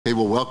Hey,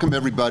 well, welcome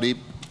everybody.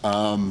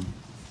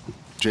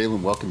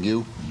 Jaylen, welcome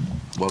you.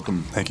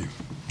 Welcome. Thank you.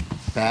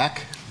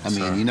 Back. Yes,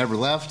 sir. You never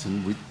left,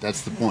 and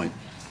that's the point.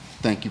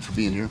 Thank you for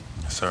being here.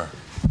 Yes, sir.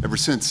 Ever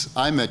since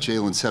I met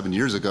Jaylen 7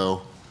 years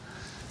ago,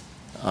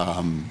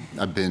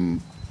 I've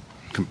been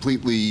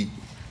completely,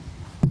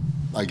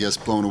 I guess,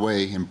 blown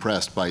away,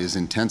 impressed by his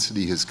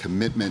intensity, his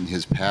commitment,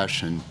 his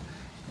passion.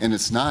 And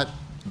it's not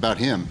about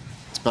him,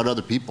 it's about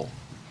other people.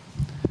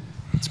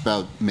 It's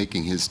about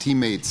making his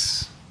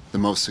teammates the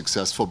most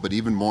successful, but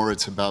even more,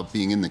 it's about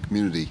being in the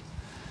community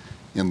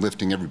and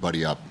lifting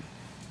everybody up.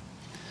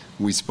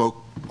 We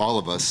spoke, all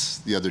of us,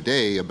 the other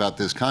day about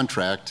this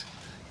contract,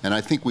 and I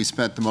think we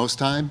spent the most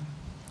time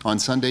on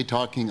Sunday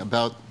talking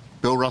about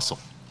Bill Russell.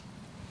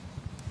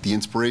 The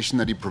inspiration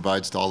that he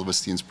provides to all of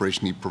us, the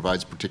inspiration he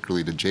provides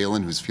particularly to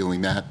Jaylen, who's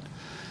feeling that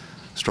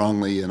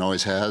strongly and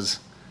always has,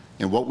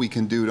 and what we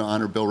can do to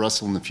honor Bill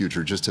Russell in the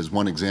future, just as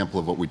one example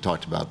of what we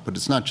talked about. But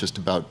it's not just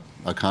about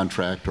a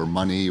contract or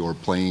money or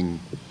playing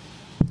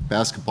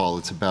basketball,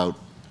 it's about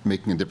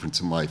making a difference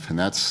in life. And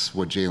that's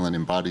what Jaylen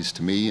embodies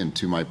to me and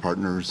to my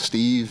partner,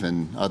 Steve,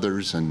 and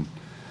others, and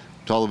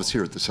to all of us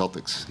here at the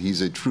Celtics.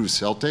 He's a true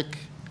Celtic.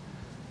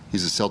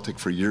 He's a Celtic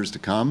for years to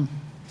come.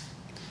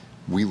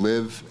 We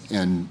live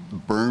and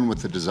burn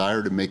with the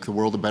desire to make the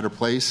world a better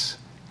place,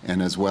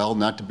 and as well,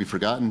 not to be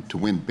forgotten, to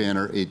win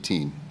Banner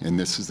 18. And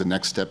this is the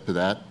next step to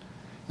that,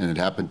 and it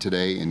happened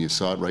today, and you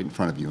saw it right in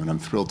front of you. And I'm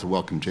thrilled to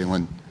welcome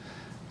Jaylen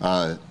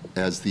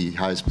as the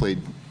highest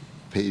paid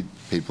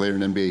player in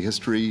NBA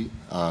history,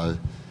 one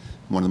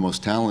of the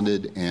most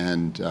talented,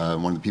 and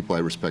one of the people I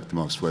respect the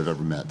most who I've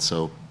ever met.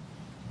 So,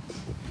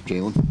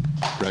 Jaylen,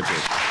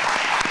 congratulations.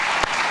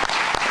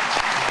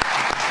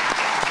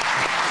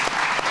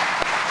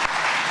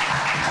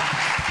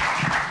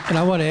 And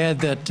I want to add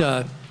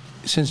that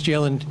since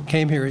Jaylen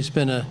came here, he's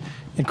been an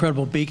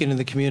incredible beacon in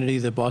the community,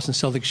 the Boston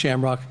Celtics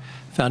Shamrock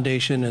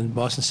Foundation and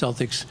Boston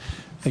Celtics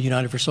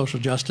United for Social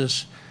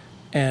Justice.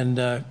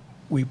 And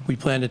we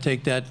plan to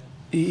take that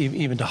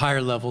even to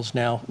higher levels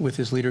now with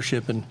his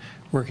leadership and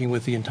working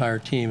with the entire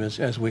team,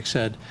 as Wick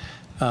said.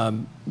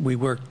 We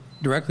worked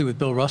directly with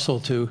Bill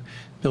Russell to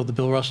build the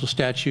Bill Russell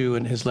statue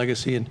and his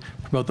legacy and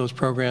promote those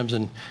programs.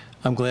 And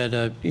I'm glad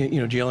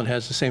Jaylen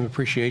has the same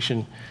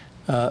appreciation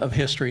of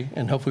history,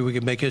 and hopefully we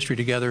can make history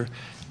together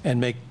and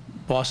make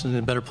Boston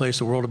a better place,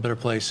 the world a better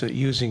place,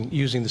 using the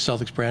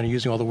Celtics brand and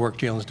using all the work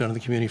Jaylen's done in the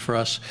community for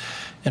us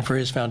and for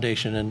his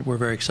foundation. And we're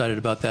very excited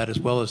about that, as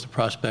well as the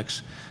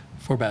prospects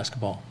for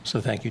basketball. So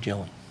thank you,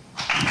 Jaylen.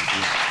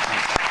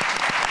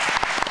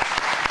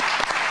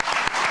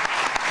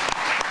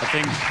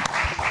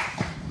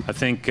 I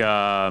think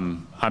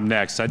I'm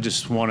next. I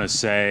just want to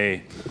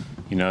say,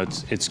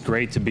 it's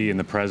great to be in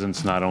the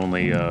presence not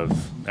only of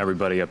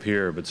everybody up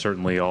here, but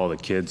certainly all the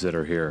kids that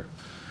are here.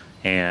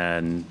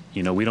 And,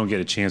 we don't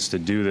get a chance to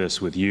do this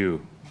with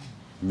you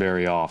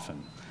very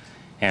often.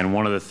 And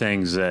one of the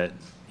things that,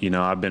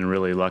 I've been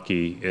really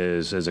lucky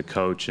is, as a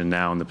coach and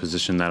now in the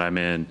position that I'm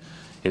in,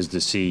 is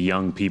to see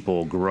young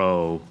people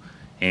grow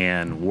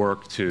and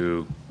work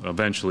to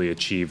eventually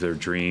achieve their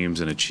dreams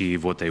and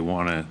achieve what they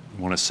want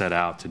to set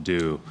out to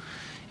do.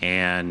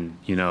 And,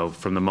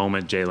 from the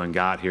moment Jaylen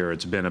got here,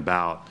 it's been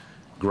about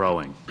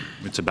growing.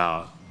 It's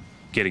about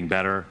getting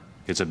better.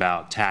 It's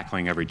about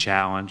tackling every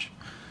challenge.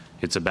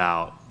 It's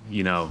about,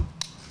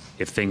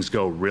 if things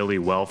go really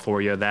well for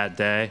you that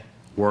day,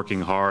 working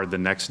hard the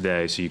next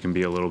day so you can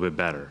be a little bit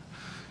better.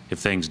 If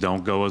things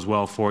don't go as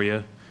well for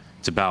you,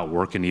 it's about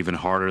working even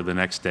harder the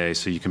next day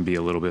so you can be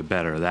a little bit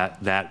better.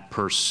 That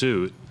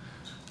pursuit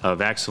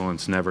of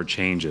excellence never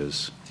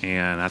changes.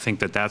 And I think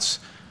that that's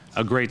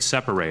a great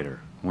separator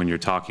when you're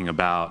talking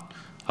about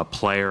a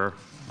player,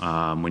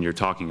 when you're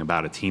talking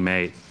about a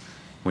teammate,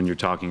 when you're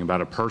talking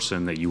about a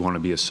person that you want to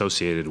be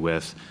associated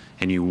with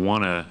and you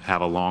want to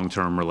have a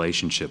long-term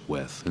relationship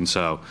with. And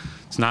so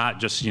it's not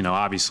just,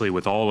 obviously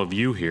with all of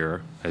you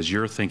here, as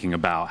you're thinking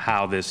about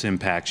how this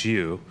impacts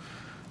you,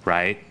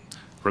 right?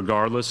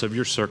 Regardless of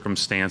your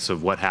circumstance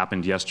of what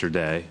happened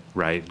yesterday,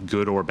 right,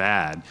 good or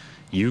bad,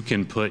 you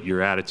can put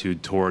your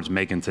attitude towards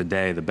making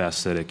today the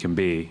best that it can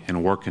be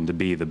and working to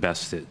be the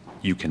best that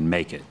you can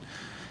make it.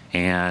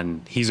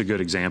 And he's a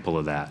good example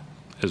of that,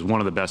 is one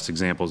of the best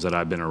examples that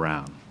I've been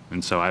around.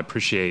 And so I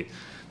appreciate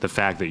the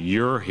fact that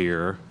you're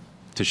here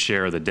to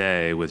share the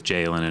day with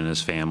Jaylen and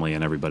his family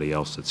and everybody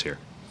else that's here.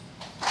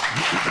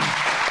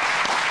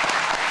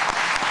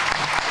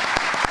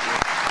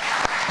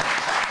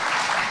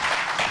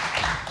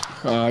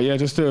 Yeah,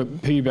 just to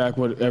piggyback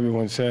what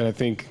everyone said, I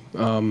think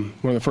one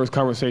of the first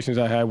conversations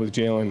I had with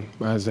Jaylen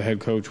as the head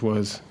coach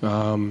was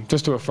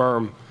just to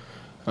affirm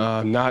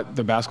not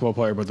the basketball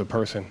player, but the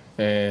person,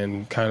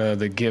 and kind of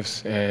the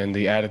gifts and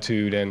the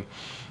attitude and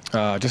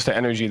just the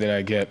energy that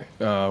I get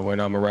when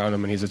I'm around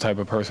him. And he's the type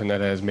of person that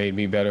has made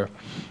me better.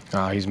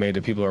 He's made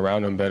the people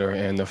around him better.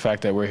 And the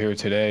fact that we're here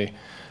today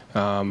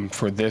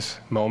for this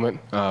moment,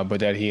 but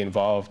that he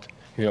involved,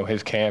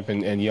 his camp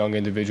and young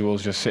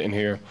individuals just sitting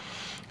here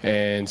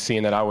and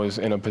seeing that I was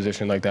in a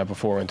position like that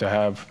before, and to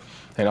have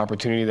an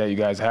opportunity that you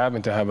guys have,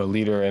 and to have a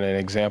leader and an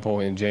example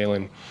in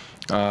Jaylen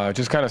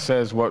just kind of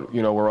says what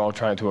we're all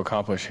trying to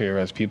accomplish here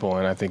as people,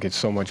 and I think it's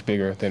so much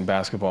bigger than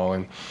basketball.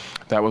 And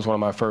that was one of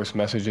my first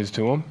messages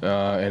to him,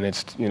 and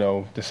it's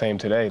the same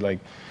today. Like,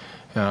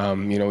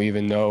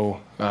 even though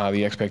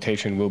the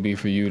expectation will be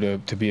for you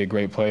to be a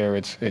great player,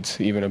 it's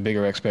even a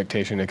bigger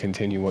expectation to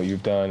continue what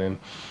you've done. And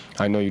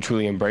I know you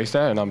truly embrace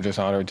that, and I'm just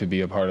honored to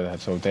be a part of that.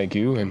 So thank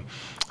you, and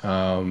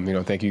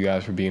thank you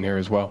guys for being here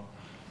as well.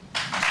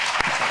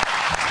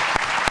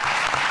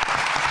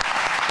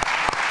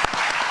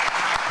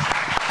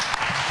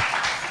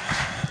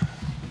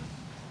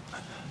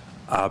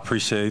 I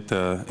appreciate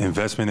the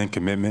investment and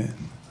commitment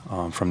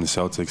from the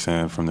Celtics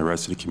and from the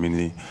rest of the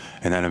community,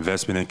 and that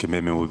investment and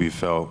commitment will be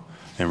felt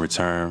in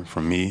return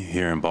from me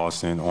here in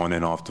Boston, on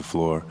and off the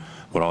floor,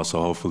 but also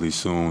hopefully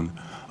soon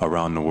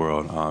around the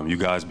world. You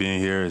guys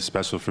being here is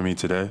special for me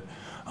today.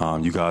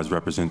 You guys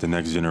represent the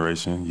next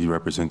generation. You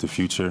represent the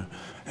future,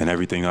 and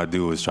everything I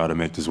do is try to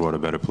make this world a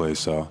better place.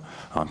 So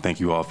thank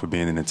you all for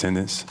being in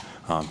attendance.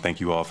 Thank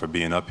you all for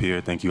being up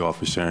here. Thank you all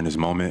for sharing this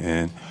moment,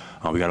 and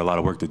we got a lot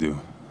of work to do.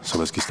 So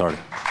let's get started.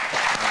 With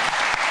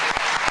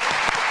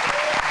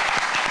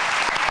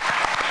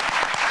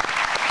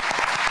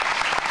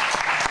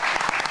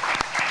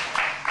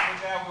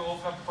that, we'll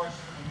open up the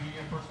questions from the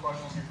media. First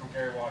question will be from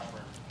Gary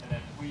Washburn. And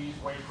then please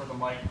wait for the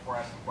mic before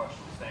asking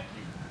questions. Thank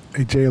you.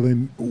 Hey,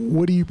 Jaylen,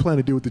 what do you plan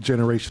to do with the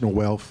generational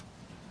wealth?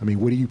 I mean,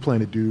 what do you plan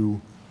to do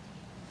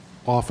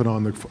off and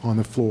on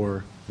the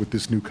floor with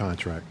this new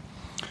contract?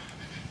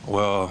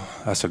 Well,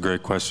 that's a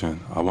great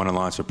question. I want to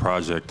launch a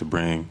project to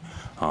bring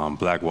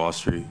Black Wall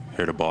Street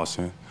here to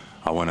Boston.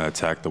 I want to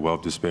attack the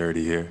wealth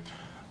disparity here.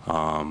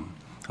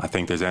 I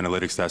think there's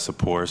analytics that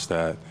supports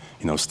that,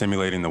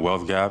 stimulating the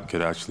wealth gap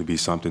could actually be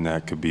something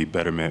that could be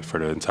betterment for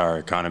the entire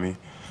economy.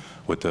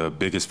 With the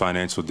biggest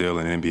financial deal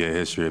in NBA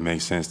history, it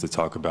makes sense to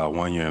talk about,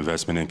 one, your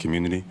investment in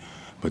community,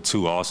 but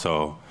two,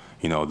 also,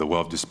 the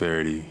wealth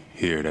disparity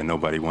here that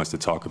nobody wants to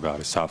talk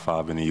about. It's top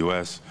 5 in the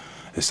U.S.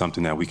 It's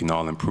something that we can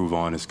all improve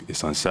on.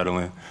 It's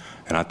unsettling.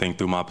 And I think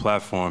through my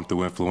platform,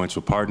 through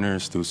influential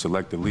partners, through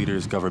selected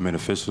leaders, government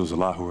officials, a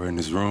lot who are in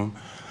this room,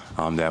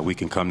 that we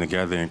can come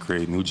together and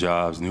create new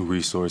jobs, new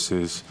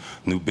resources,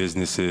 new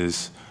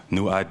businesses,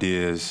 new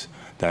ideas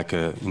that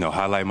could,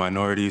 highlight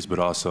minorities, but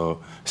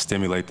also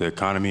stimulate the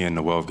economy and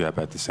the wealth gap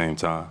at the same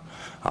time.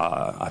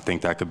 I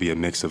think that could be a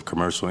mix of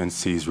commercial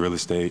entities, real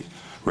estate,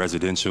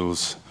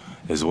 residentials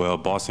as well.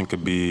 Boston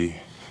could be,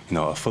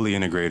 a fully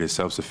integrated,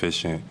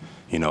 self-sufficient,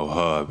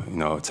 hub,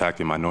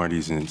 attacking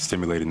minorities and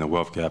stimulating the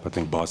wealth gap. I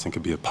think Boston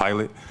could be a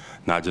pilot,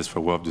 not just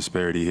for wealth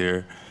disparity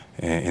here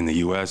in the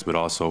U.S., but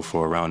also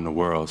for around the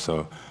world.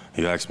 So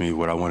you asked me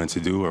what I wanted to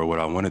do or what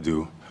I want to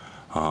do.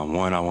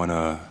 One, I want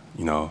to,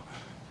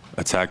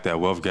 attack that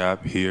wealth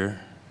gap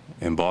here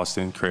in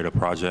Boston, create a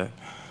project.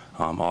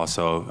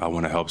 Also, I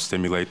want to help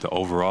stimulate the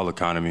overall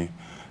economy,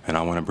 and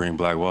I want to bring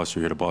Black Wall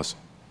Street here to Boston.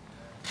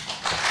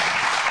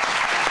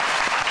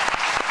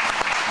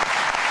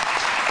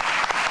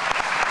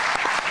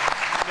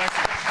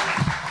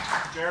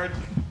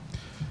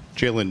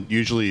 Jaylen,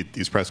 usually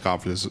these press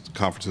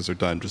conferences are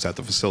done just at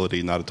the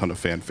facility, not a ton of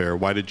fanfare.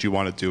 Why did you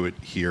want to do it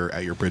here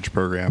at your bridge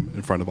program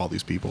in front of all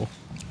these people?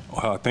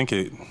 Well, I think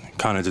it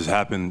kind of just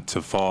happened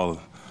to fall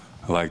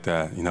like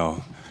that.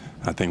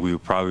 I think we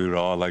probably would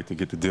all like to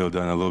get the deal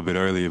done a little bit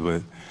earlier,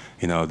 but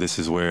this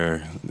is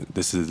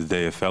the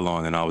day it fell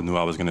on, and I knew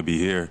I was going to be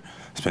here,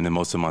 spending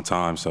most of my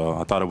time. So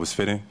I thought it was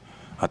fitting.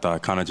 I thought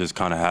it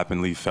kind of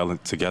happily fell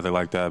together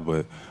like that.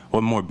 But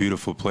what more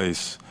beautiful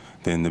place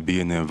than to be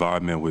in the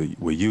environment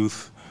with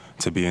youth,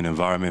 to be in an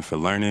environment for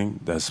learning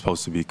that's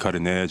supposed to be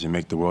cutting edge and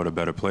make the world a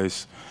better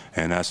place.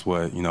 And that's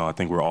what, I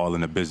think we're all in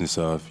the business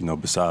of,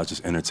 besides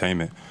just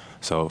entertainment.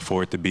 So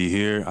for it to be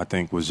here, I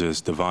think was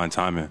just divine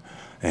timing.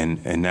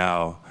 And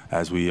now,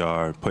 as we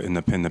are putting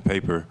the pen to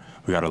paper,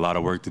 we got a lot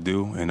of work to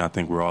do, and I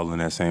think we're all in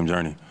that same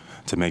journey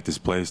to make this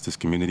place, this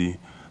community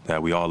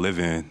that we all live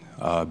in,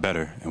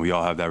 better, and we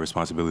all have that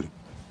responsibility.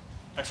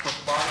 Next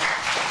question, Bob.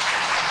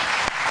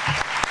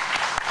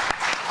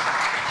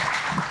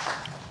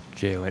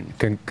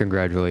 Jaylen,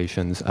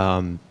 congratulations.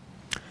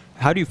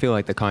 How do you feel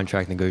like the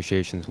contract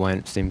negotiations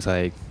went? Seems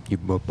like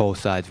both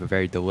sides were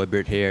very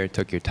deliberate here,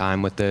 took your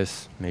time with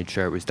this, made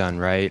sure it was done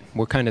right.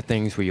 What kind of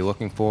things were you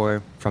looking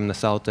for from the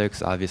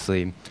Celtics?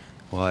 Obviously,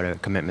 a lot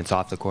of commitments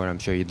off the court. I'm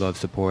sure you'd love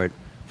support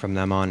from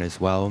them on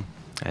as well.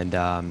 And,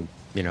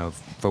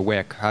 for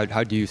Wick, how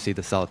do you see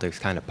the Celtics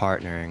kind of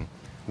partnering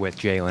with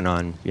Jaylen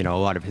on, a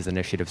lot of his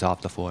initiatives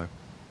off the floor?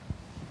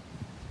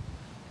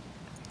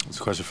 Is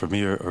the question for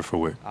me or for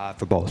Wick?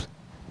 For both.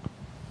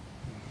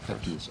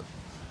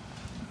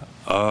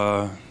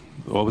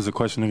 What was the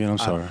question again? I'm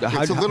sorry.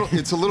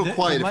 It's a little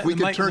quiet. If we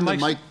could turn the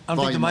mic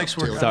volume up,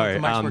 Taylor. Sorry,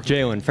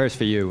 Jaylen, first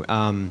for you.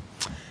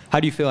 How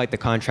do you feel like the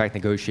contract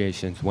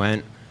negotiations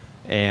went,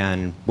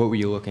 and what were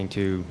you looking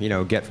to,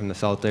 get from the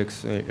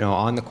Celtics,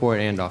 on the court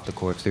and off the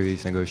court through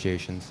these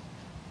negotiations?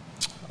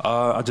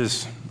 I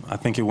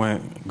think it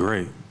went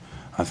great.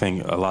 I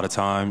think a lot of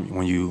time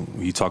when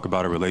you talk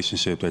about a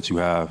relationship that you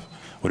have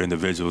with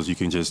individuals, you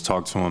can just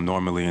talk to them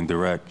normally and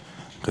direct,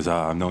 because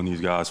I've known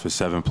these guys for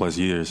 7+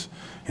 years.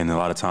 And a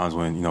lot of times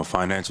when,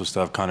 financial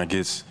stuff kind of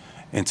gets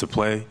into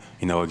play,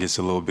 it gets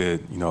a little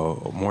bit,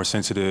 more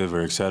sensitive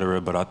or et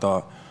cetera. But I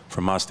thought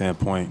from my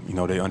standpoint,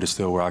 they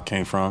understood where I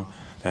came from.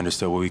 They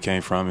understood where we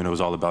came from, and it was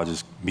all about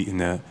just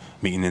meeting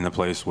in a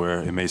place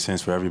where it made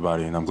sense for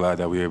everybody. And I'm glad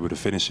that we were able to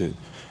finish it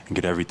and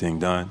get everything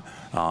done,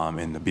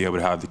 and to be able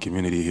to have the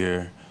community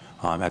here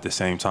at the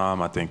same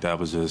time. I think that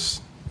was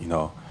just,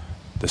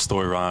 the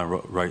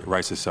storyline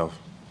writes itself.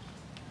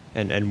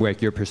 And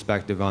Wick, your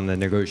perspective on the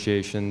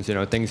negotiations,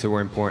 things that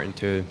were important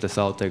to the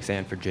Celtics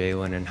and for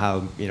Jaylen, and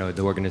how,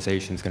 the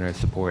organization's going to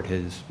support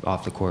his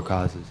off-the-court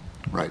causes.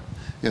 Right.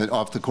 Yeah,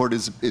 off the court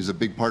is a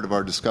big part of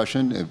our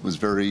discussion. It was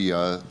very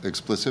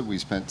explicit. We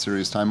spent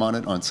serious time on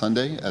it on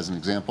Sunday, as an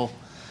example.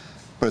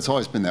 But it's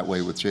always been that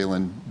way with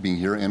Jaylen being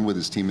here and with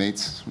his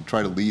teammates. We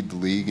try to lead the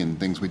league in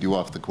things we do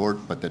off the court,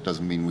 but that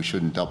doesn't mean we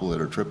shouldn't double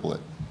it or triple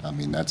it. I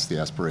mean, that's the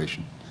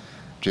aspiration.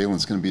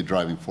 Jaylen's going to be a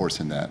driving force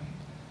in that.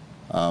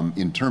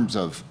 In terms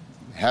of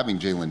having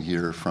Jaylen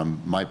here,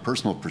 from my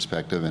personal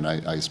perspective, and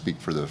I speak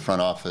for the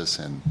front office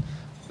and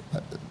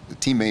the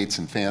teammates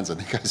and fans, I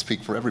think I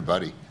speak for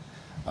everybody,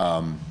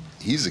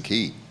 he's the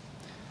key.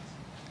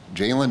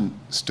 Jaylen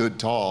has stood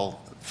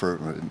tall for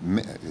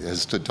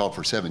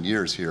 7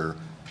 years here,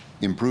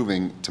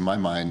 improving, to my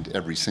mind,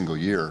 every single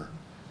year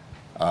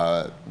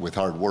with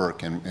hard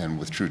work and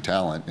with true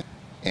talent.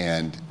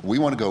 And we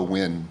want to go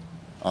win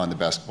on the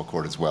basketball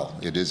court as well.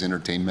 It is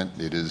entertainment.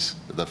 It is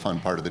the fun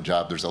part of the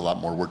job. There's a lot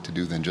more work to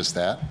do than just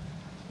that.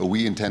 But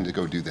we intend to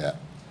go do that.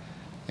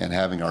 And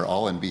having our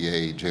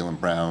All-NBA Jaylen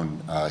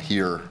Brown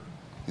here,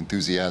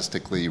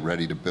 enthusiastically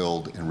ready to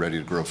build and ready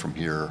to grow from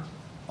here,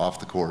 off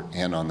the court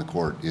and on the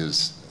court,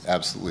 is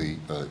absolutely,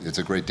 it's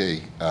a great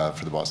day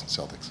for the Boston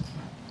Celtics.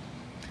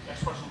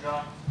 Next question,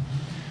 John.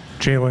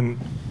 Jaylen,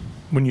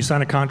 when you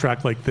sign a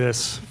contract like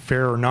this,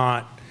 fair or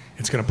not,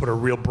 it's going to put a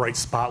real bright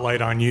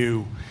spotlight on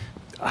you.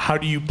 How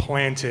do you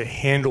plan to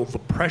handle the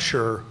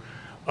pressure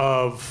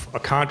of a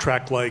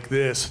contract like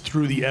this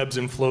through the ebbs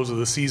and flows of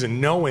the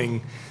season,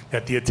 knowing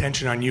that the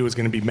attention on you is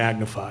going to be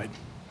magnified?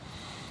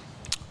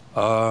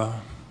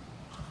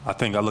 I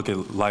think I look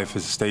at life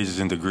as stages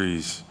and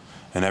degrees,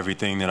 and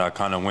everything that I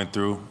kind of went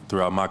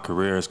throughout my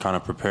career has kind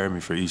of prepared me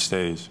for each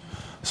stage.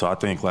 So I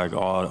think like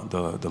all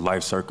the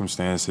life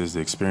circumstances, the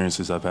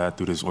experiences I've had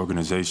through this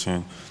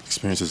organization,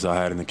 experiences I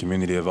had in the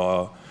community have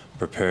all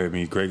prepared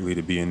me greatly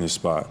to be in this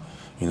spot.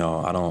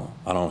 I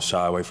don't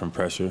shy away from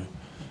pressure.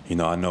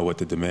 I know what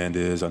the demand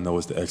is, I know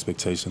what the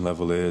expectation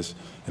level is,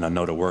 and I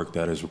know the work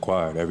that is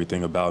required.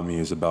 Everything about me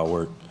is about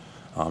work.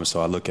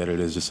 So I look at it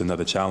as just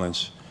another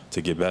challenge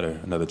to get better,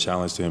 another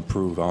challenge to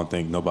improve. I don't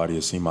think nobody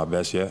has seen my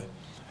best yet.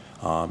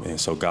 And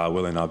so God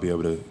willing, I'll be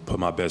able to put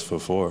my best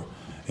foot forward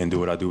and do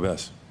what I do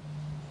best.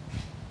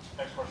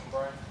 Next question,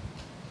 Brian.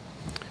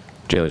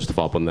 Jaylen, just to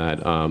follow up on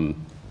that,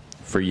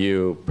 for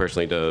you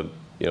personally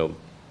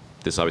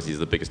this obviously is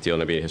the biggest deal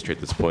in NBA history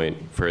at this point.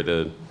 For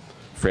the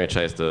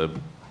franchise to,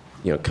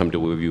 come to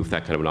you with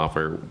that kind of an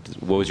offer,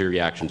 what was your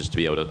reaction just to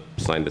be able to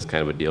sign this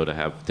kind of a deal,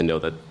 to know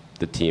that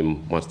the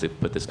team wants to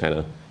put this kind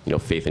of,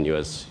 faith in you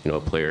as, a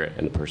player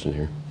and a person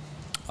here?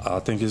 I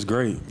think it's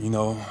great.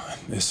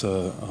 It's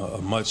a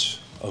much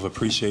of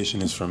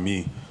appreciation is from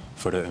me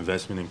for the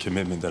investment and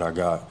commitment that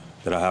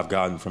I have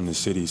gotten from the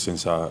city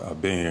since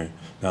I've been here.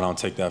 And I don't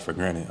take that for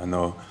granted. I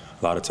know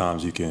a lot of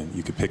times you can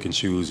pick and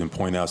choose and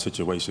point out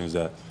situations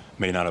that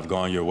may not have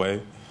gone your way,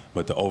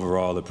 but the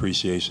overall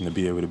appreciation to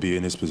be able to be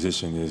in this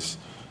position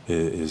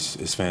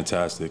is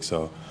fantastic.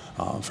 So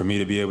for me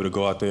to be able to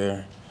go out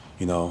there,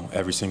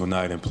 every single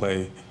night and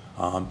play,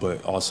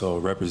 but also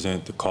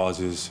represent the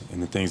causes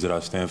and the things that I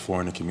stand for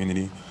in the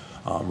community,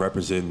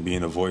 represent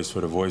being a voice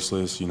for the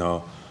voiceless,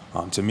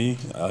 to me,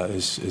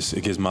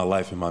 it gives my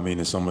life and my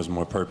meaning so much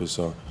more purpose.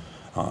 So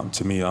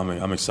to me,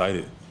 I'm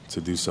excited to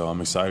do so.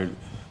 I'm excited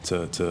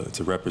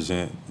to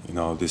represent,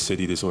 this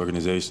city, this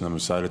organization. I'm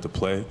excited to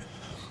play.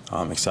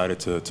 I'm excited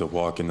to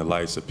walk in the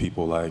lights of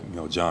people like,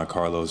 John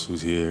Carlos,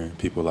 who's here,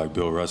 people like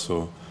Bill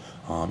Russell,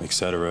 et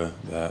cetera,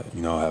 that,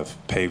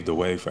 have paved the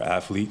way for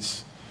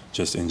athletes,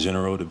 just in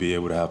general, to be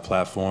able to have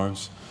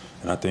platforms.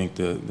 And I think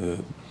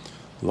the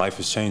life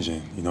is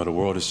changing. The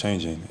world is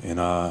changing, and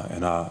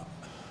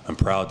I'm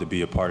proud to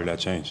be a part of that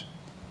change.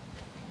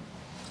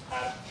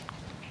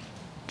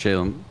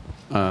 Jaylen,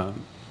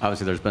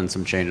 obviously there's been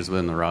some changes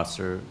within the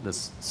roster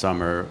this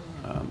summer.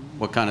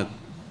 What kind of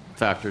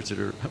factors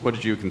what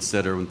did you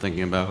consider when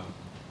thinking about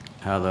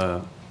how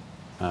the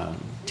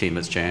team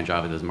has changed?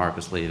 Obviously there's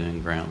Marcus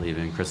leaving, Grant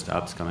leaving,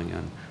 Kristaps coming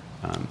in.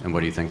 And what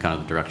do you think kind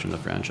of the direction of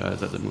the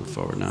franchise as it moves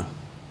forward now?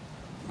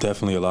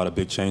 Definitely a lot of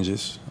big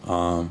changes.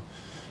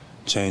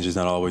 Change is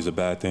not always a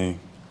bad thing.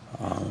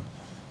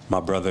 My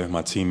brother,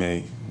 my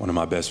teammate, one of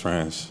my best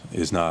friends,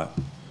 is not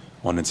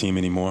on the team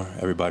anymore.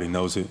 Everybody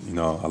knows it.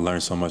 I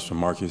learned so much from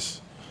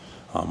Marcus.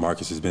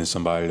 Marcus has been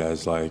somebody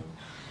that's like,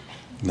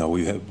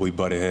 we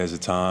butted heads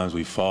at times.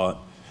 We fought.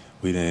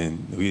 We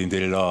did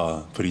it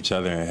all. Put each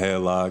other in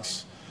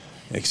headlocks,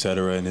 et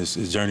cetera. And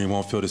his journey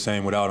won't feel the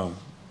same without him.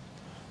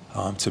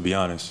 to be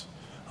honest.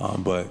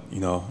 But,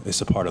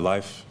 it's a part of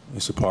life.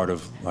 It's a part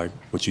of, like,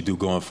 what you do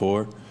going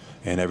forward.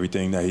 And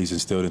everything that he's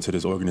instilled into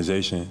this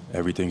organization,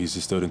 everything he's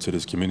instilled into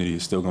this community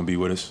is still going to be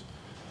with us,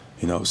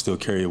 still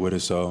carry it with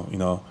us. So,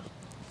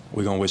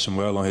 we're going to wish him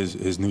well on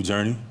his new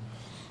journey.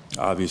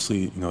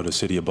 Obviously, the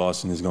city of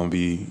Boston is going to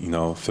be,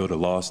 feel the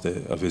loss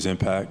of his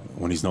impact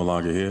when he's no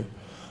longer here.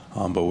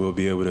 But we'll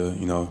be able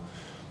to,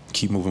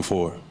 keep moving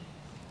forward.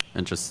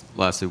 And just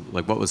lastly,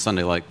 like, what was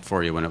Sunday like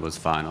for you when it was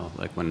final?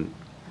 Like, when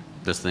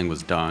this thing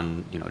was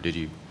done, did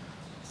you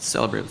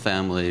celebrate with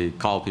family,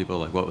 call people?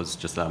 Like, what was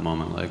just that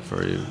moment like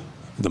for you?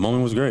 The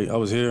moment was great. I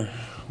was here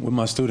with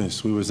my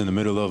students. We was in the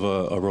middle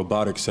of a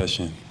robotics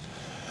session.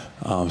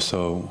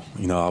 So,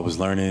 I was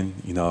learning.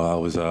 I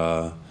was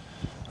a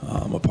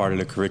part of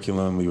the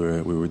curriculum. We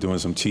were doing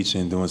some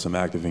teaching, doing some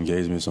active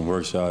engagement, some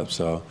workshops.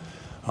 So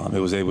it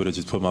was able to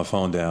just put my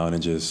phone down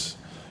and just,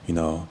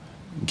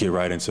 get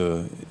right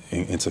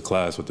into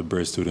class with the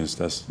Bridge students.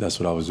 That's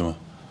what I was doing.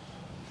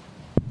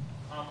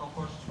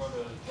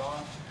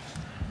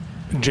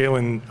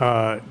 Jaylen,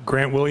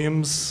 Grant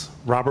Williams,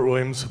 Robert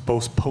Williams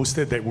both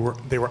posted that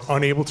they were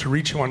unable to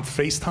reach you on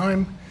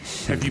FaceTime.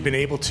 Have you been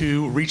able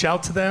to reach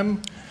out to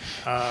them?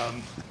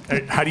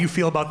 How do you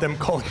feel about them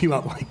calling you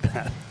out like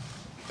that?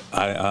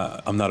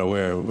 I'm not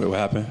aware. What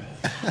happened?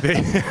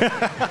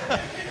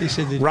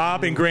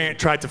 Rob and Grant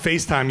tried to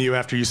FaceTime you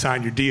after you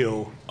signed your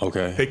deal.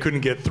 Okay. They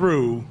couldn't get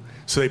through,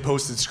 so they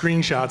posted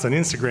screenshots on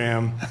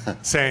Instagram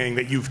saying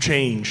that you've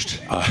changed.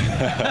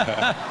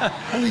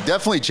 He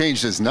definitely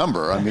changed his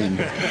number. I mean,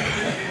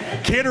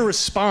 Care to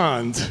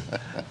respond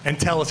and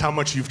tell us how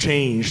much you've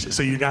changed?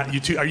 So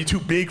are you too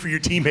big for your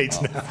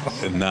teammates now?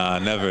 Nah,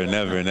 never.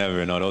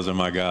 No, those are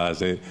my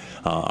guys.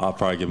 I'll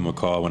probably give them a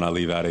call when I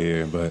leave out of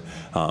here. But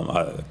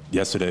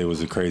yesterday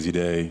was a crazy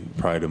day.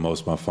 Probably the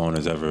most my phone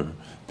has ever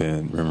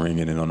been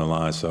ringing and on the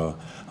line. So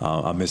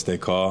I missed that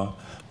call.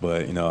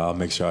 But, I'll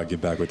make sure I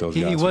get back with those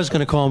guys. He was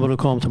going to call him, but he'll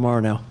call him tomorrow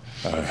now.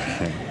 All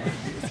right.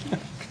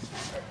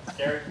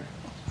 Gary?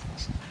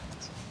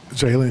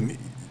 Jaylen,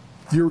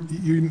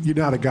 you're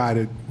not a guy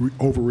to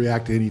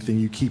overreact to anything.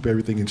 You keep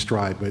everything in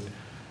stride. But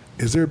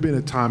has there been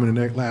a time in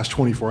the last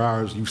 24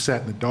 hours you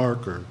sat in the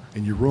dark or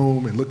in your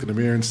room and looked in the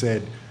mirror and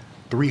said,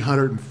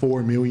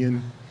 $304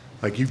 million?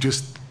 Like, you've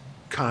just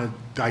kind of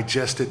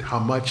digested how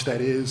much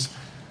that is,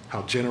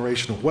 how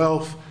generational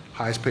wealth,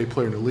 highest paid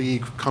player in the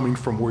league, coming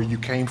from where you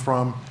came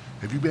from.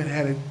 Have you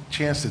had a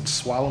chance to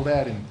swallow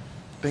that and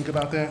think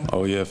about that?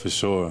 Oh, yeah, for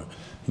sure.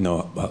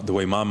 The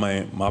way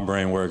my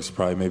brain works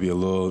probably maybe a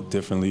little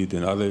differently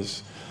than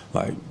others.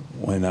 Like,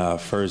 when I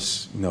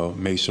first,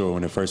 made sure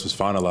when it first was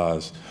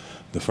finalized,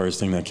 the first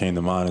thing that came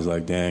to mind is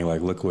like, dang,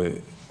 like, look what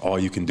all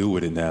you can do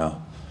with it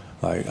now.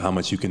 Like, how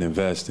much you can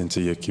invest into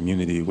your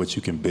community, what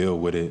you can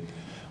build with it,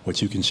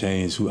 what you can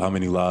change, how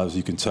many lives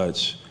you can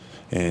touch,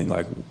 and,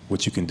 like,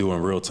 what you can do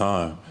in real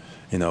time.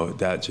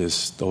 That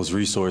just, those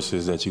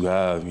resources that you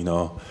have,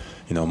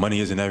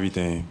 money isn't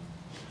everything.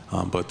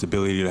 But the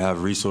ability to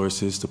have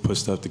resources, to put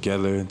stuff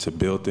together, to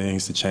build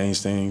things, to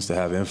change things, to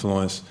have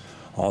influence,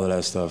 all of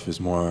that stuff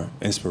is more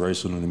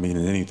inspirational to me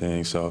than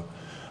anything. So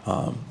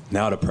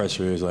now the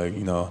pressure is like,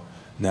 now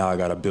I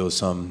got to build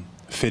something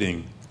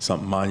fitting,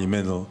 something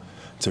monumental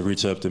to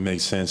reach up to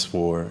make sense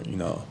for,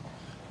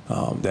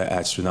 that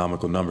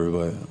astronomical number.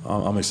 But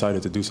I'm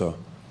excited to do so.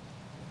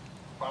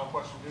 Final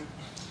question, dude.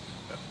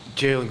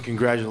 Jaylen,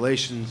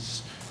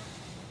 congratulations.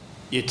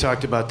 You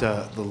talked about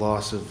the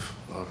loss of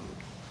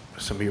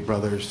some of your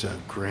brothers,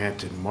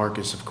 Grant and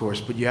Marcus, of course,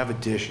 but you have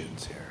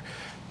additions here.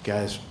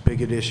 Guys,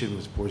 big addition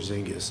was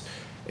Porzingis.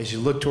 As you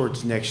look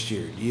towards next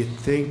year, do you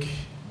think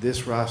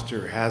this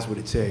roster has what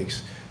it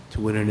takes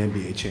to win an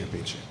NBA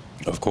championship?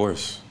 Of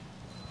course.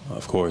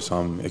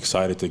 I'm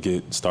excited to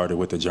get started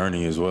with the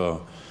journey as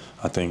well.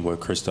 I think what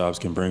Kristaps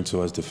can bring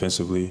to us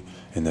defensively,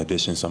 in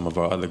addition some of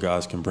our other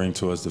guys can bring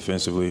to us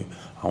defensively,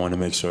 I want to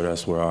make sure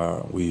that's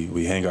where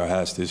we hang our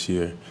hats this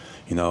year.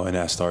 And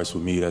that starts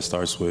with me, that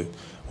starts with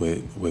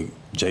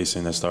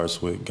Jason, that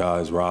starts with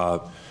guys,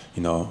 Rob.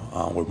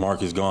 With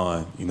Marcus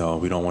gone, we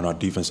don't want our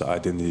defensive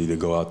identity to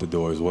go out the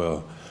door as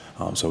well.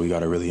 So we got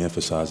to really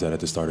emphasize that at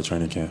the start of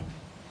training camp.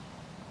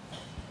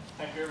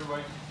 Thank you,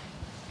 everybody.